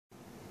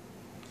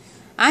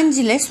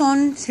عندي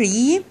lesson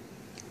 3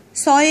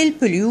 soil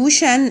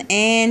pollution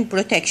and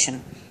protection،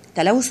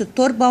 تلوث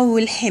التربة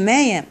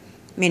والحماية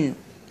منه.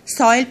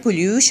 soil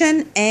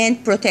pollution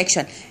and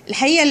protection.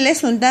 الحقيقة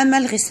الليسون ده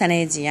ملغي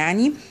السنة دي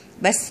يعني،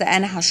 بس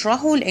أنا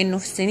هشرحه لأنه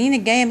في السنين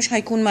الجاية مش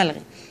هيكون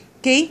ملغي.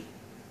 اوكي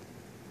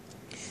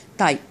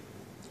طيب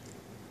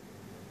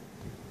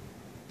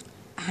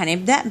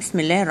هنبدأ. بسم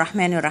الله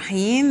الرحمن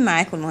الرحيم.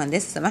 معاكم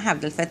المهندسة سماح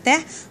عبد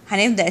الفتاح.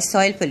 هنبدأ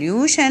السويل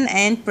pollution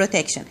and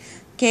protection.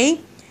 اوكي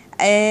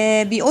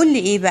بيقول لي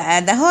ايه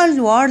بقى؟ the whole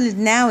world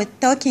now is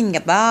talking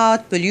about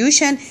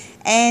pollution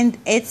and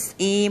its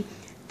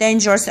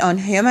dangers on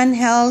human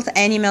health,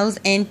 animals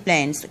and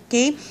plants.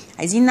 اوكي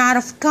عايزين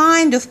نعرف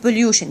kind of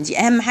pollution، دي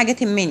اهم حاجة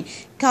تهمني.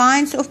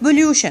 kinds of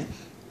pollution.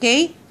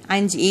 اوكي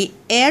عندي ايه؟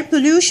 air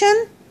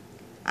pollution،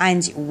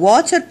 عندي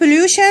water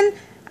pollution،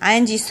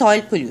 عندي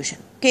soil pollution.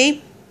 اوكي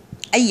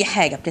اي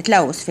حاجة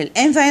بتتلوث في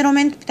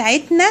الانفايرومنت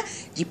بتاعتنا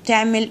دي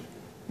بتعمل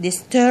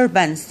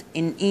disturbance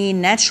in a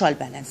natural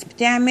balance،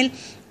 بتعمل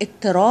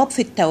اضطراب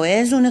في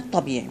التوازن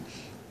الطبيعي.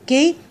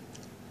 اوكي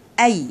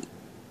اي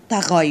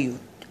تغير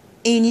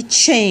any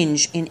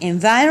change in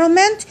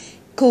environment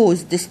cause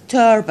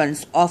disturbance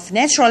of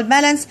natural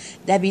balance،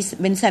 ده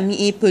بنسميه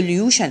ايه؟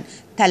 pollution،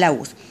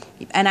 تلوث.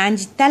 يبقى انا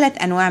عندي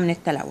 3 انواع من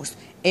التلوث: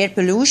 air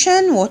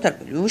pollution، water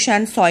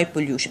pollution، soil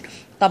pollution.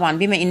 طبعا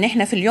بما ان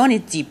احنا في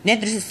اليونت دي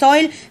بندرس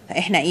السويل،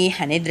 فاحنا ايه؟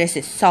 هندرس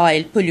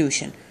السويل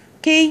pollution.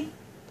 اوكي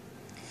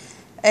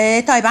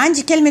طيب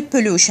عندي كلمة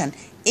pollution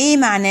ايه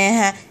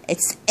معناها؟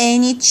 it's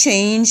any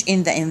change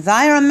in the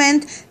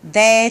environment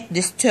that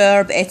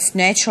disturb its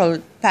natural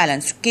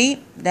balance. اوكي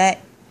ده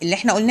اللي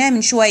احنا قلناه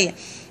من شوية،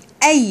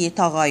 اي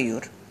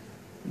تغير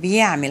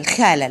بيعمل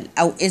خلل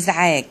او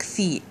ازعاج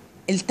في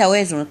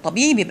التوازن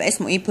الطبيعي بيبقى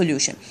اسمه ايه؟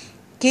 pollution.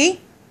 اوكي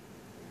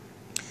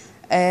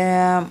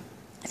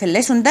في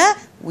الليسون ده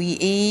we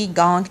are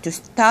going to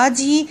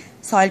study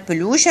soil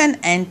pollution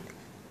and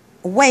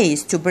ways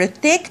to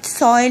protect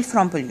soil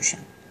from pollution.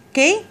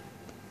 اوكي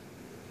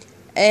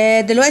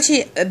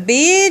دلوقتي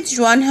page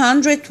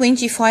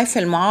 125 في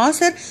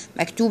المعاصر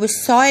مكتوب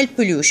soil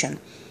pollution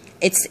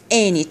it's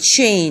any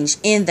change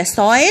in the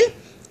soil.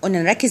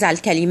 قلنا نركز على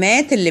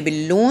الكلمات اللي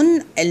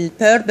باللون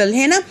البيربل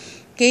هنا،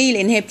 اوكي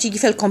لان هي بتيجي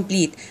في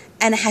الكومبليت.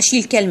 انا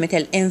هشيل كلمة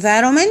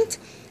الانفيرومنت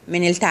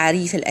من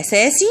التعريف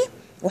الاساسي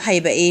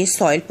وهيبقى ايه؟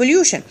 soil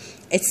pollution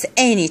it's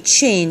any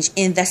change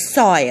in the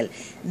soil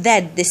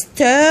that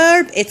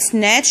disturb its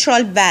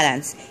natural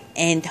balance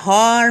and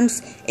harms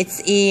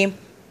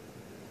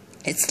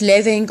its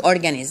living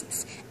organisms.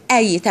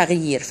 اي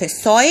تغيير في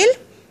السويل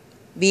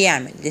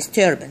بيعمل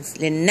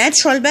disturbance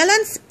للناتشرال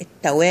بالانس،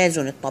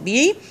 التوازن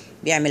الطبيعي،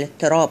 بيعمل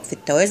اضطراب في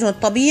التوازن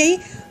الطبيعي.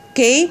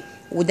 اوكي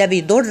وده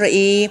بيضر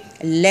ايه؟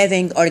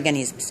 living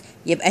organisms.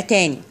 يبقى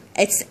تاني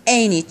it's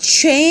any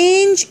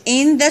change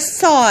in the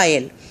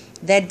soil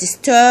that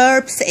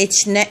disturbs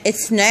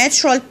its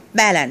natural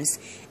balance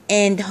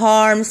and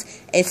harms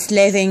its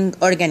living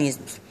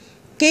organisms.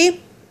 اوكي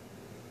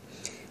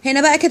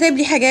هنا بقى كاتب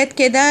لي حاجات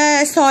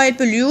كده: soil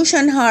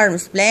pollution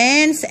harms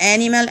plants,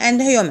 animal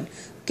and human.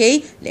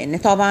 اوكي لان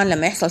طبعا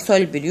لما يحصل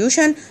soil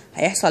pollution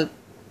هيحصل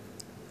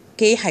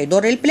اوكي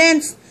هيضر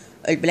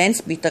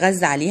البلانتس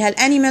بيتغذى عليها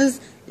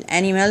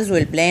الانيمالز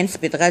والبلانتس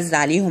بيتغذى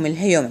عليهم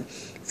الهيومن.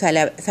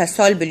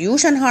 فالسويل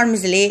pollution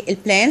harms الايه؟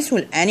 البلانتس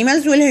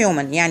والانيمالز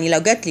والهيومن. يعني لو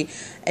جات لي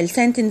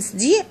السنتنس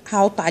دي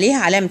هحط عليها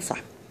علامه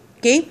صح.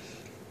 اوكي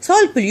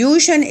soil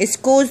pollution is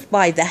caused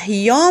by the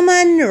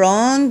human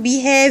wrong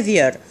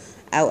behavior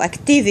او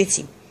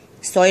activity.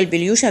 soil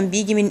pollution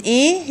بيجي من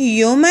ايه؟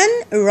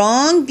 human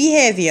wrong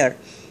behavior،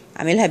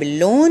 عاملها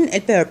باللون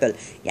البيربل،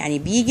 يعني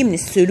بيجي من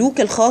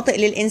السلوك الخاطئ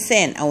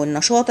للإنسان أو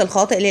النشاط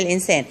الخاطئ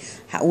للإنسان.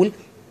 هقول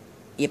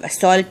يبقى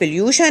soil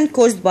pollution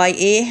caused by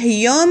a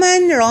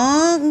human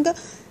wrong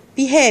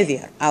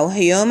behavior أو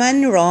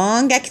human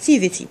wrong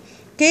activity.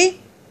 okay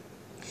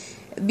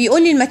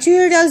بيقول لي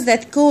materials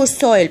that cause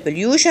soil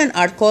pollution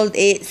are called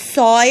a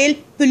soil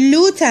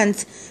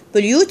pollutant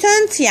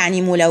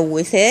يعني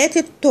ملوثات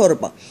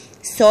التربة.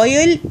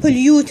 soil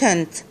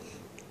pollutant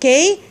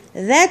okay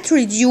that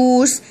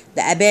reduce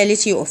the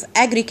ability of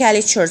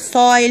agriculture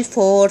soil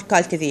for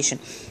cultivation.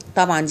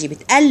 طبعا دي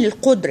بتقلل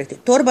قدرة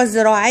التربة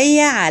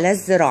الزراعية على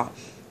الزراعة.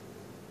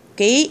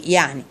 اوكي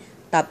يعني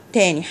طب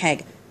تاني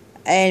حاجة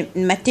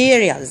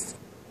materials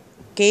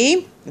okay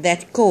that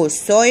cause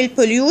soil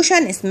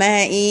pollution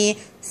اسمها ايه؟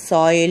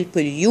 soil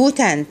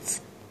pollutant.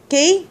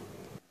 اوكي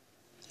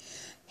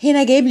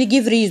هنا جايب لي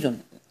give reason.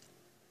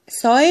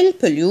 soil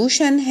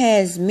pollution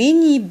has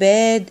many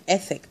bad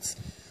effects.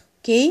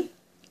 اوكي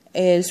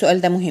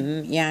السؤال ده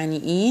مهم.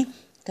 يعني ايه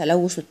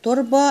تلوث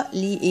التربة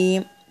ليه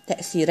ايه؟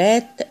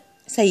 تأثيرات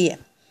سيئة.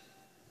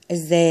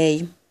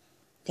 ازاي؟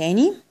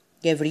 تاني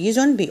give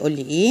reason بيقول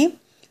لي ايه؟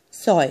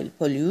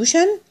 soil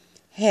pollution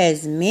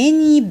has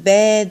many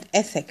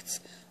bad effects.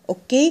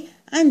 اوكي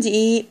عندي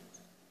ايه؟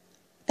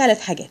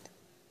 3 حاجات.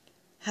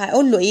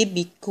 هقول له ايه؟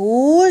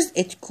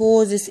 because it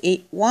causes a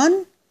 1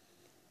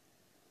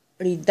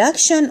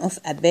 reduction of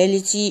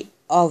ability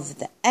of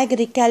the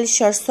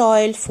agriculture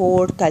soil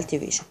for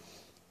cultivation.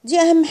 دي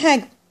أهم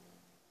حاجة،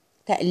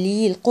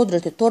 تقليل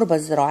قدرة التربة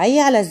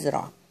الزراعية على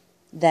الزراعة.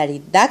 the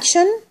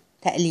reduction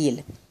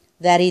تقليل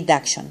the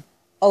reduction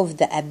of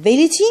the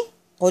ability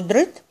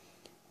قدرة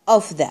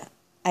of the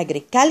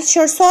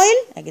agriculture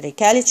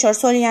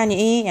soil يعني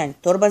ايه؟ يعني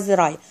التربة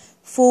الزراعية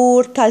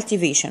for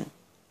cultivation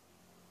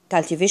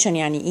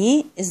يعني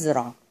ايه؟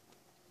 الزراعة.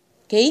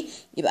 اوكي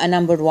يبقى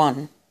number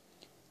 1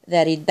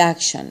 the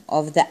reduction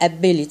of the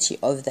ability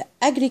of the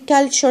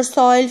agriculture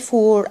soil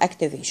for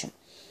activation.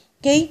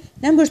 Okay,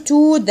 number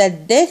 2 the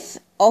death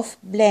of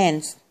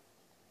plants.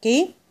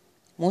 Okay,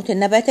 موت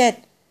النباتات.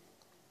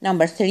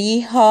 number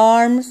 3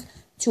 harms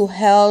to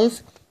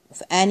health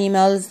of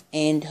animals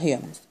and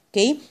humans.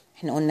 Okay,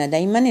 احنا قلنا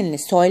دايما ان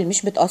السويل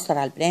مش بتأثر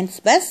على البلانتس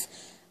بس،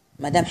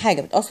 ما دام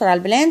حاجة بتأثر على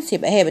البلانتس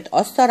يبقى هي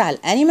بتأثر على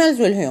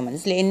الانيمالز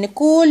والهيومنز، لان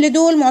كل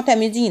دول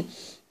معتمدين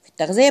في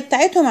التغذية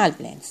بتاعتهم على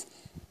البلانتس.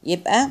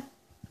 يبقى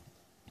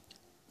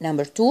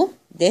number 2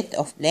 death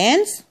of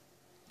plants.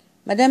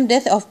 مادام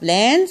death of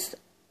plants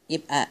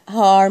يبقى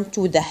harm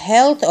to the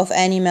health of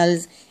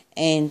animals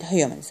and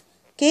humans.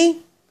 Okay.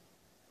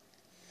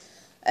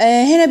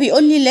 هنا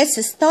بيقول لي let's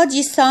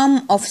study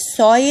some of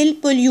soil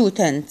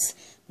pollutants.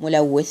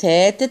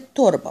 ملوثات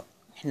التربة.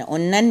 احنا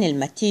قلنا ان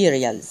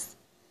الماتيريالز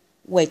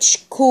which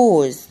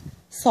cause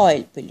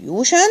soil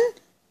pollution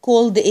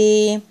called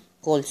ايه؟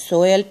 called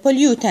soil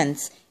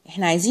pollutants.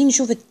 احنا عايزين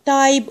نشوف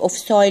التايب of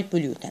soil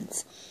pollutants.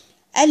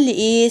 قال لي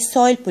ايه؟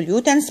 soil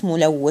pollutants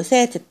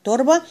ملوثات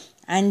التربة.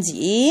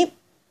 عندي ايه؟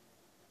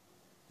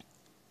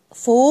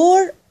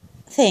 4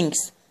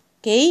 things.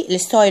 okay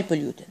للsoil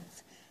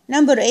pollutants.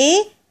 number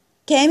A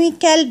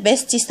chemical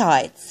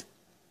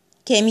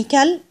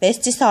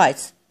pesticides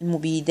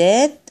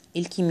المبيدات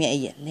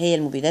الكيميائية اللي هي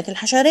المبيدات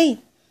الحشرية.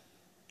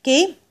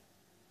 okay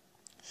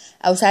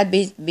او ساعات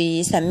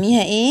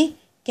بيسميها ايه؟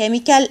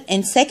 chemical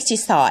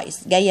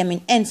insecticides جاية من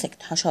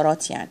insect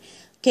حشرات يعني.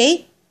 okay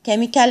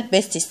chemical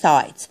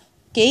pesticides.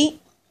 okay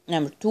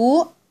number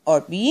 2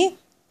 or B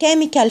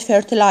chemical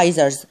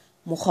fertilizers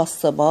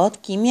مخصبات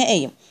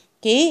كيميائية.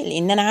 okay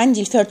لان انا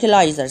عندي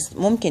الفيرتلايزرز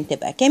ممكن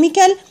تبقى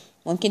chemical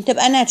ممكن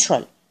تبقى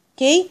natural.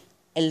 okay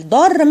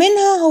الضار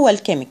منها هو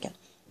الكيميكال.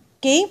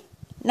 okay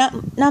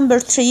number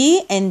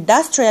 3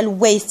 industrial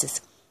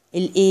wastes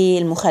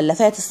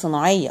المخلفات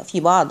الصناعية. في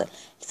بعض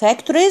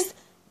factories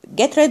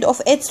get rid of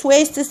its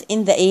wastes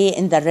in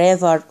the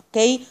river.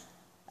 okay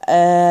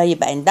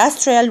يبقى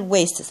industrial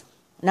wastes.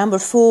 number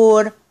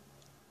 4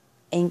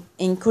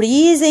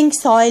 increasing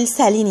soil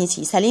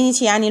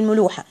salinity يعني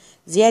الملوحة،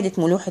 زيادة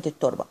ملوحة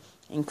التربة.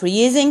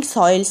 increasing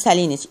soil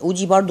salinity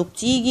ودي برضو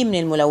بتيجي من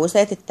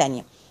الملوثات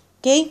التانية.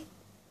 okay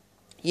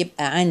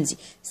يبقى عندي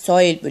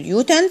soil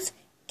pollutants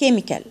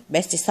chemical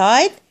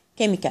pesticide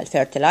chemical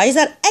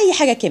fertilizer أي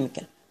حاجة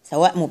chemical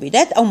سواء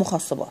مبيدات أو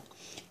مخصبات.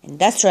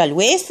 industrial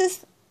wastes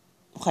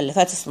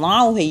مخلفات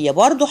الصناعة وهي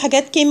برضو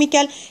حاجات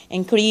chemical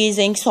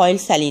increasing soil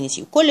salinity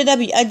وكل ده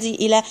بيؤدي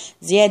إلى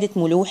زيادة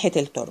ملوحة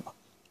التربة.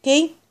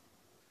 okay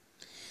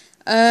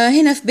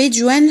هنا في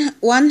page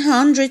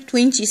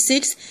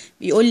 126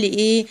 بيقول لي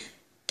ايه؟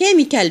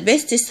 chemical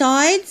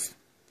pesticides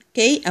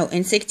okay او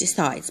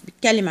insecticides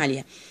بيتكلم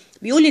عليها.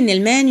 بيقول ان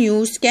المان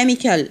يوز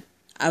chemical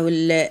او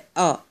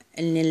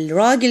ان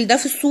الراجل ده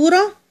في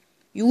الصورة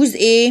يوز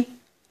ايه؟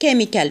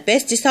 chemical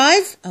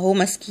pesticides اهو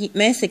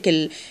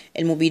ماسك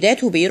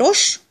المبيدات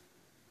وبيرش.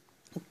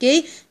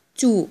 اوكي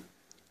to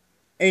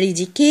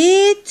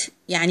eradicate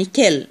يعني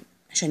kill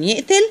عشان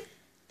يقتل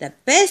the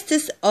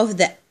pests of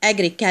the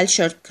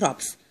agriculture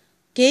crops.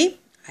 اوكي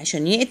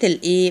عشان يقتل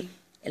ايه؟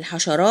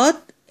 الحشرات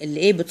اللي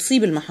ايه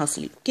بتصيب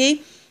المحاصيل. اوكي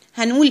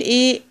هنقول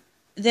ايه؟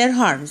 their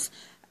harms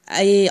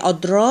اي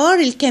اضرار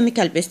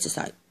الكيميكال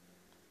pesticide.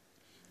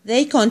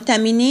 they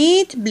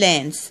contaminate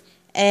plants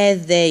as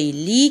they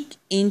leak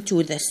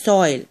into the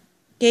soil.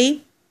 اوكي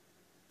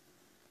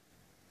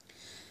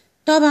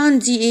طبعا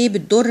دي ايه؟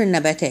 بتضر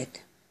النباتات.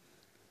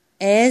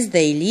 as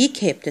they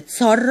leak هي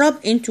بتتسرب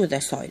into the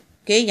soil.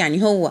 اوكي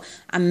يعني هو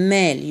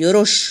عمال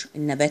يرش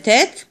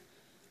النباتات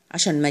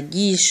عشان ما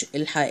تجيش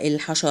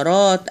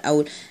الحشرات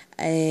او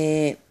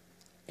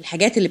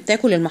الحاجات اللي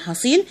بتاكل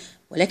المحاصيل،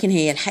 ولكن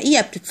هي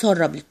الحقيقة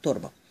بتتسرب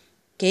للتربة.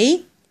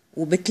 اوكي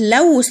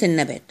وبتلوث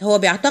النبات. هو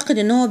بيعتقد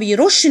ان هو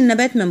بيرش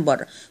النبات من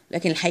بره،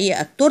 لكن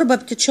الحقيقة التربة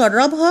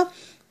بتتشربها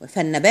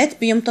فالنبات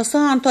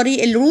بيمتصها عن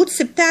طريق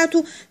الروتس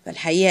بتاعته،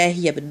 فالحقيقة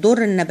هي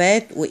بتضر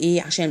النبات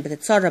وايه عشان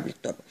بتتسرب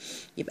للتربة.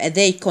 يبقى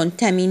they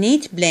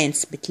contaminate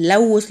plants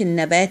بتلوث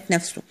النبات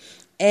نفسه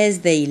as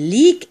they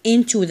leak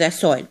into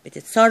the soil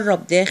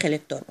بتتسرب داخل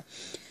التربة.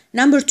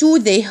 number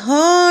 2 they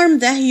harm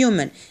the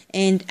human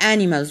and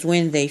animals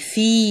when they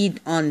feed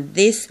on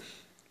this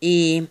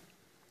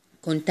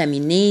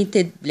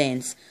contaminated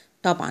plants.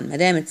 طبعا ما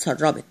دام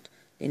اتسربت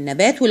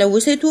للنبات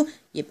ولوثته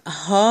يبقى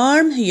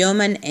harm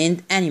human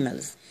and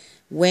animals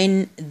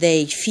when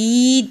they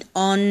feed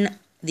on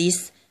these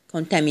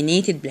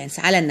contaminated plants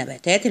على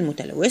النباتات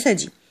المتلوثة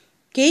دي.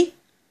 اوكي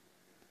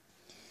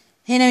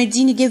هنا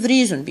مديني give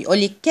reason بيقول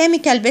لي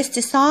chemical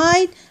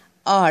pesticide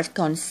are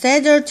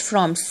considered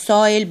from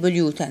soil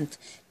pollutant.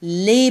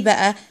 ليه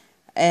بقى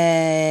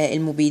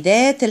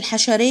المبيدات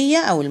الحشرية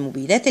أو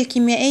المبيدات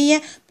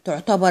الكيميائية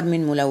بتعتبر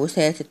من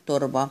ملوثات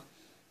التربة.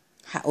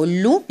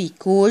 هقول له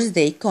because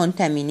they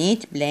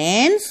contaminate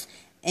plants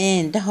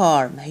and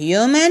harm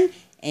human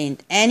and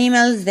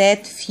animals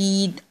that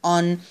feed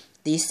on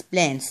these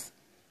plants.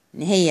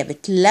 إن هي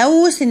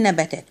بتلوث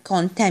النباتات.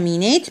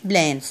 contaminate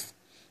plants.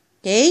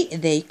 Okay,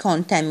 they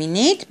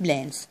contaminate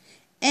plants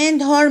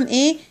and harm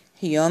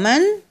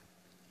human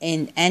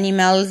and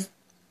animals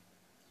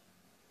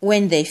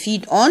when they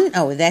feed on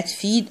أو that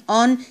feed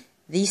on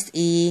these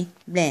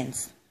plants.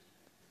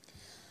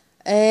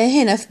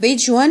 هنا في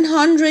page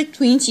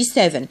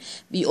 127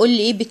 بيقول لي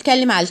ايه،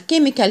 بيتكلم على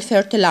الكيميكال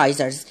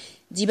fertilizers.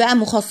 دي بقى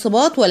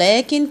مخصبات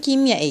ولكن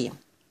كيميائية.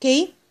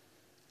 اوكي،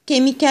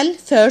 chemical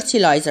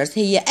fertilizers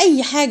هي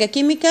اي حاجة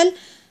chemical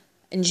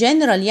in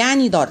general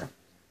يعني ضارة.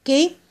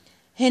 اوكي،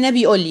 هنا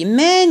بيقول لي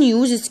man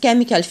uses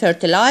chemical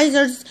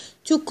fertilizers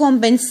to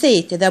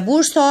compensate the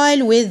poor soil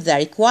with the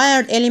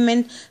required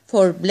element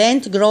for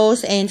plant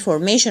growth and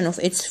formation of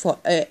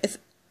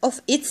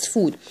its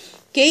food.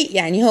 اوكي،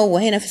 يعني هو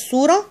هنا في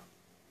الصورة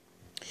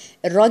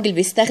الراجل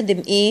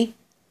بيستخدم ايه؟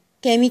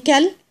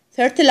 chemical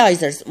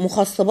fertilizers،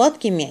 مخصبات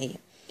كيميائية.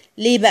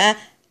 ليه بقى؟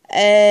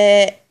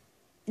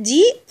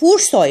 دي poor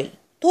soil،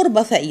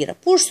 تربة فقيرة،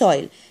 poor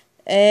soil،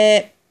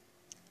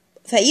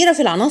 فقيرة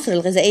في العناصر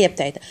الغذائية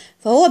بتاعتها،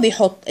 فهو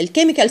بيحط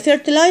الكيميكال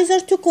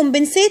fertilizer to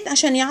compensate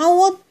عشان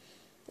يعوض.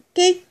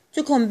 اوكي،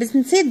 to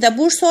compensate the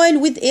poor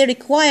soil with a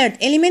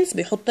required elements،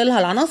 بيحط لها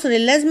العناصر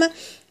اللازمة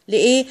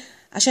لإيه؟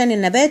 عشان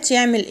النبات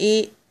يعمل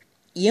ايه؟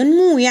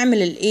 ينمو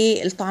ويعمل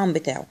الايه؟ الطعام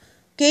بتاعه.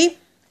 اوكي،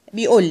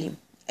 بيقول لي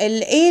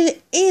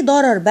ايه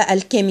ضرر بقى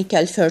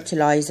الكيميكال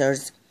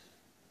fertilizers.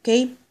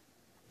 اوكي،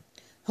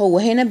 هو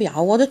هنا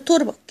بيعوض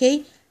التربة.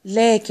 اوكي،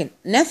 لكن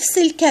نفس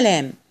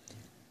الكلام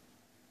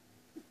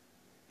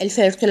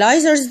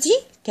الفيرتلايزرز دي،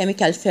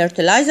 chemical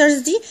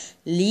fertilizers دي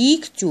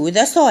leak to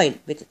the soil،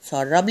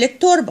 بتتسرب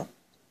للتربة.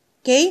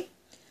 اوكي،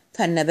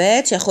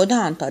 فالنبات ياخدها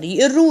عن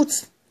طريق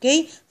الروتس.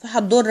 اوكي،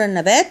 فهتضر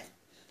النبات،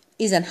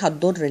 اذا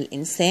هتضر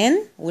الانسان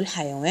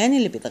والحيوان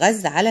اللي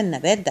بيتغذى على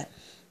النبات ده.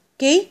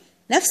 اوكي،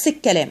 نفس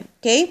الكلام.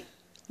 اوكي،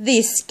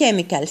 these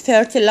chemical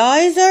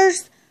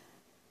fertilizers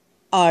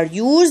are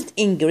used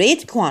in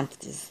great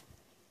quantities.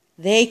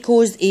 They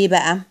cause ايه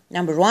بقى؟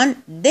 number 1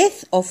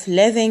 death of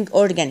living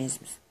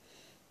organisms.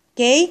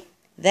 okay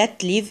that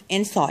live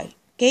in soil.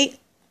 okay،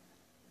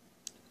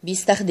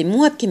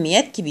 بيستخدموها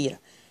بكميات كبيرة،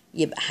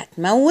 يبقى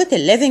هتموت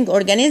ال living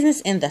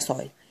organisms in the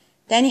soil.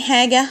 تاني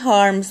حاجة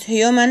harms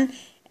human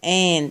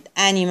and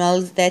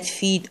animals that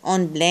feed on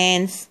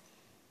plants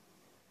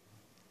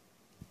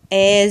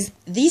as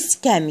these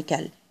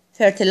chemical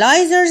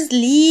fertilizers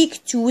leak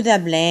to the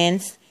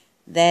plants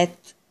that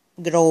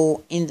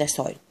grow in the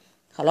soil.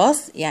 خلاص،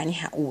 يعني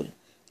هقول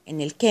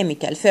ان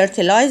الكيميكال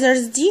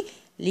fertilizers دي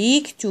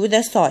leak to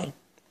the soil.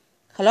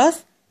 خلاص.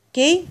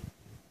 okay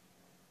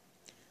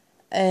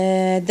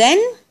then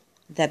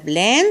the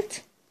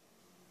plant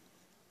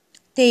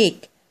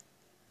take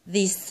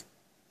this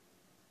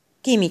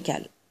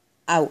chemical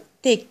او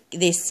take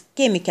this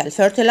chemical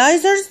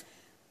fertilizers.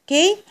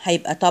 okay،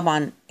 هيبقى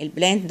طبعا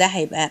البلانت ده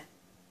هيبقى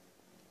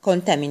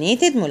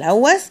contaminated،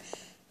 ملوث،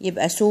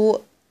 يبقى so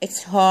it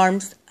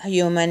harms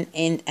human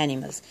and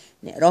animals.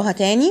 نقراها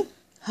تاني.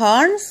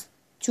 harms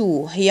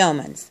to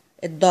humans،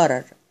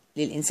 الضرر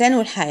للإنسان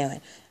والحيوان.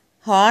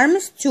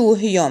 harms to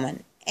human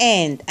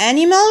and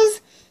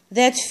animals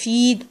that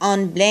feed on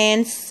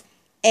plants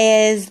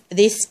as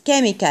these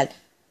chemical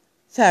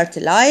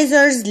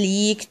fertilizers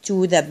leak to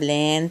the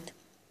plant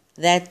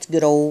that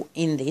grow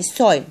in this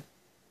soil.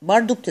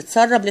 برضو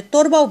بتتسرب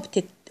للتربة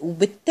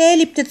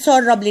وبالتالي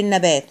بتتسرب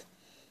للنبات.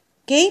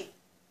 اوكي،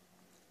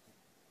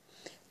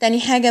 تاني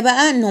حاجة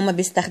بقى ان هما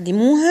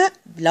بيستخدموها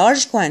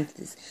large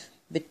quantities.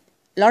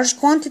 large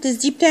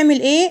quantities دي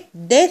بتعمل ايه؟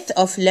 death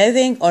of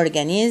living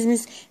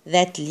organisms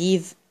that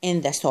live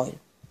in the soil.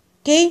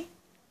 اوكي،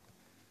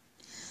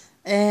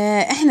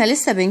 احنا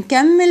لسه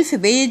بنكمل في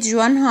page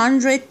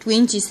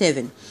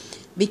 127.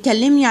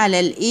 بيكلمني على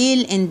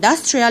الايه؟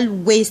 industrial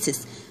wastes،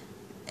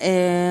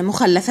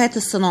 مخلفات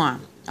الصناعة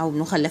او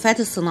المخلفات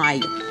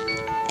الصناعية.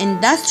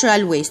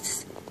 industrial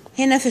wastes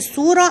هنا في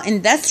الصورة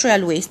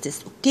industrial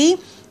wastes. اوكي،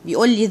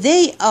 بيقول لي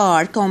they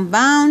are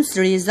compounds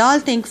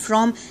resulting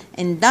from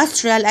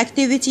industrial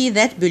activity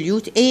that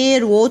pollute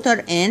air, water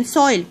and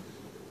soil.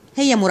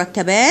 هي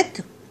مركبات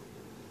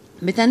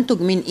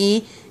بتنتج من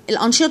ايه؟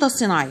 الأنشطة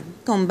الصناعية.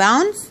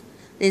 compounds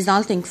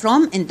resulting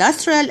from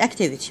industrial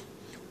activity،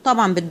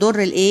 طبعا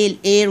بتضر الايه؟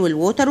 الاير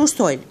والووتر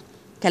والسويل.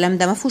 الكلام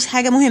ده مفهوش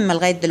حاجة مهمة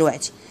لغاية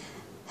دلوقتي.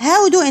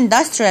 how do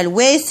industrial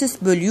wastes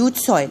pollute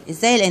soil؟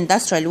 ازاي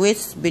الاندستريال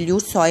wastes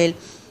pollute soil؟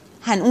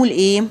 هنقول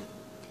ايه؟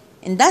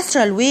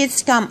 industrial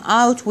wastes come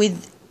out with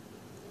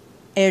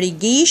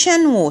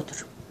irrigation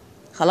water.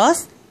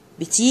 خلاص،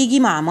 بتيجي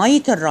مع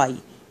مية الري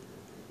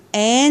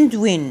and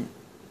wind،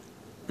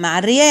 مع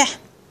الرياح،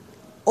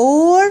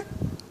 or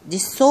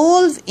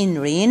dissolve in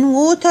rain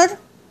water،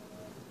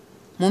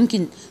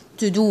 ممكن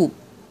تدوب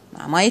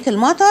مع مية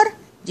المطر.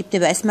 دي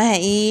بتبقى اسمها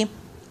ايه؟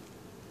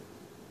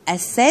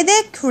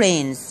 acidic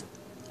rains.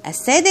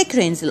 acidic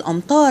rains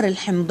الأمطار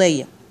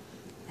الحمضية.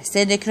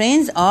 acidic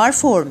rains are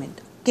formed.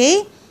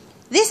 Okay?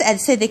 These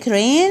acidic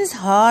rains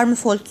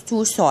harmful to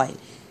soil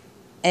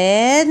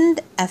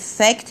and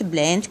affect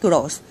plant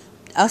growth.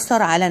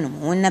 بتأثر على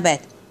نمو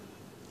النبات.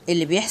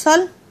 اللي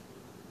بيحصل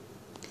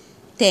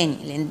تاني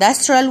ال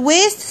industrial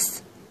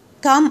wastes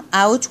come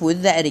out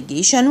with the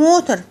irrigation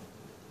water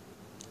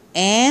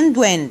and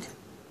wind.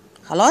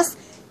 خلاص،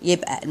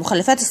 يبقى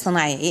المخلفات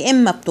الصناعية يا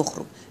إما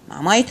بتخرج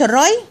مع مية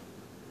الري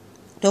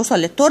توصل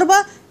للتربة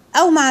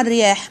أو مع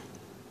الرياح.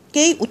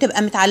 اوكي،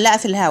 وتبقى متعلقة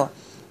في الهواء.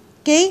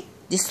 اوكي،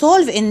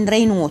 dissolve in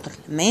rain water.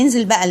 لما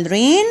ينزل بقى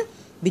الرين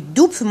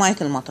بتدوب في مية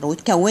المطر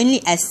وتكون لي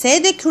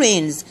acidic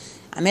rains.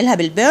 عاملها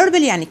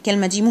بالبيربل، يعني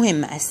الكلمة دي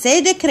مهمة.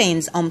 acidic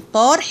rains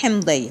أمطار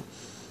حمضية.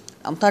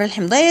 الأمطار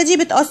الحمضية دي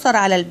بتأثر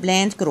على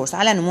البلانت جروث،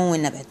 على نمو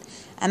النبات.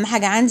 أهم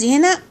حاجة عندي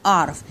هنا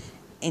أعرف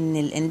إن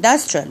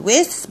الاندستريال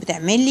ويست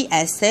بتعمل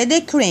لي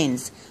acidic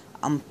rains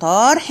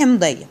أمطار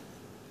حمضية.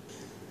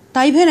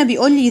 طيب هنا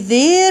بيقول لي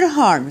their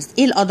harms.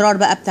 إيه الأضرار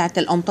بقى بتاعت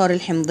الأمطار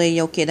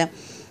الحمضية وكده؟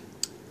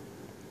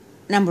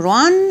 Number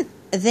 1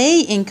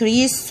 they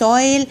increase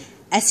soil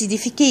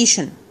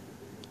acidification.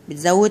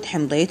 بتزود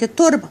حمضية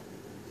التربة.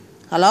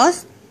 خلاص،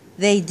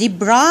 they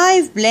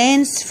deprive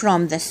plants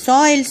from the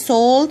soil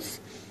salts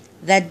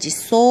that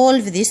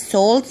dissolve these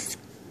salts,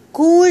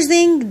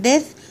 causing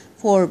death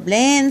for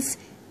plants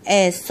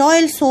as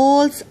soil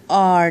salts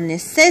are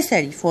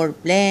necessary for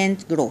plant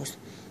growth.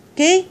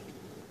 Okay?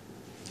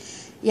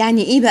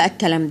 يعني ايه بقى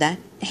الكلام ده؟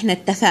 احنا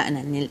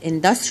اتفقنا ان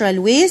الاندستريال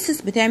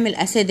ويستس بتعمل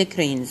acidic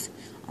rains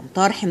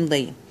امطار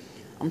حمضية.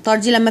 الامطار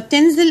دي لما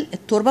بتنزل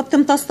التربة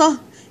بتمتصها،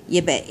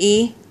 يبقى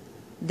ايه؟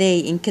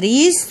 they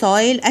increase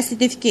soil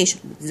acidification.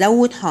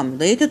 بتزود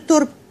حمضية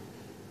التربة.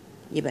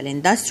 يبقى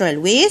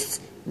الاندستريال waste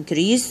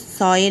increase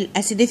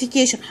soil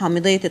acidification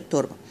حمضية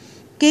التربة.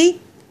 اوكي،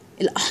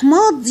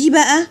 الأحماض دي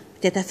بقى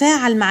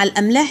بتتفاعل مع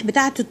الأملاح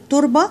بتاعة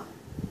التربة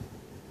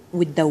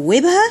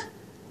وتدوبها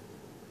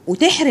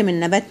وتحرم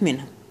النبات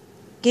منها.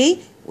 اوكي،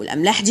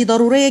 والأملاح دي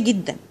ضرورية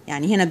جدا.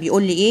 يعني هنا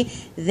بيقول لي ايه؟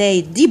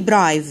 they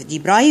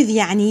deprive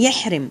يعني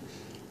يحرم.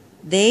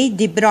 they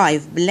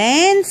deprive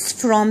plants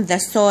from the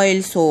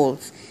soil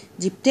salts.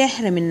 دي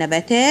بتحرم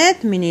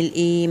النباتات من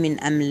الايه؟ من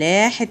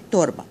أملاح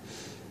التربة.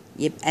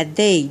 يبقى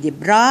they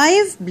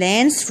deprive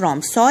plants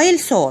from soil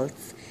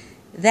salts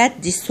that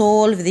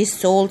dissolve these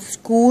salts,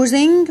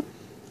 causing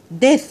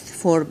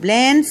death for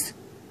plants.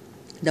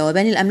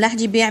 ذوبان الأملاح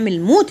دي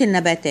بيعمل موت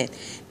النباتات.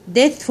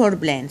 death for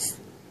plants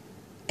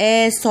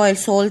as soil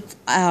salts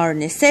are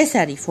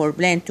necessary for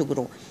plant to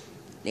grow.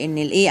 لأن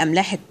الإيه؟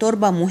 أملاح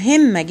التربة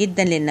مهمة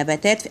جدا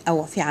للنباتات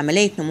أو في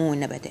عملية نمو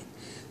النباتات.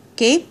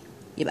 أوكي،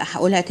 يبقى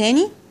هقولها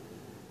تاني.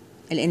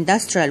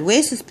 الاندستريال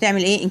ويستس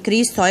بتعمل إيه؟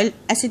 increase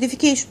soil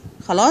acidification.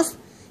 خلاص،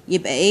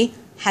 يبقى إيه؟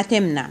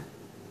 هتمنع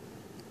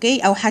أوكي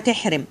أو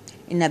هتحرم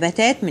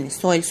النباتات من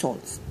السويل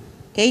سولتس.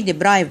 أوكي،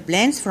 deprive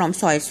plants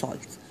from soil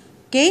salts.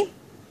 أوكي،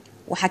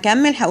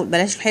 وهكمل هقول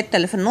بلاش الحتة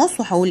اللي في النص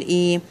وهقول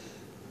إيه؟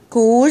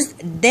 cause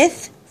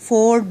death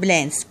for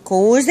plants.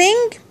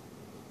 causing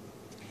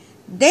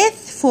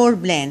death for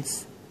plants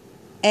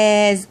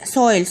as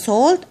soil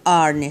salt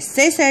are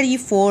necessary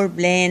for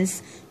plants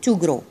to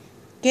grow.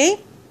 اوكي،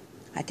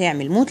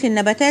 هتعمل موت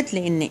للنباتات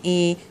لان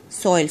ايه؟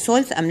 soil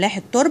salts املاح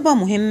التربة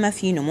مهمة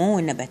في نمو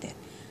النباتات.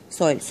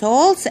 soil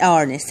salts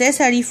are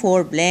necessary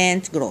for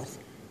plant growth.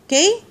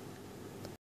 اوكي.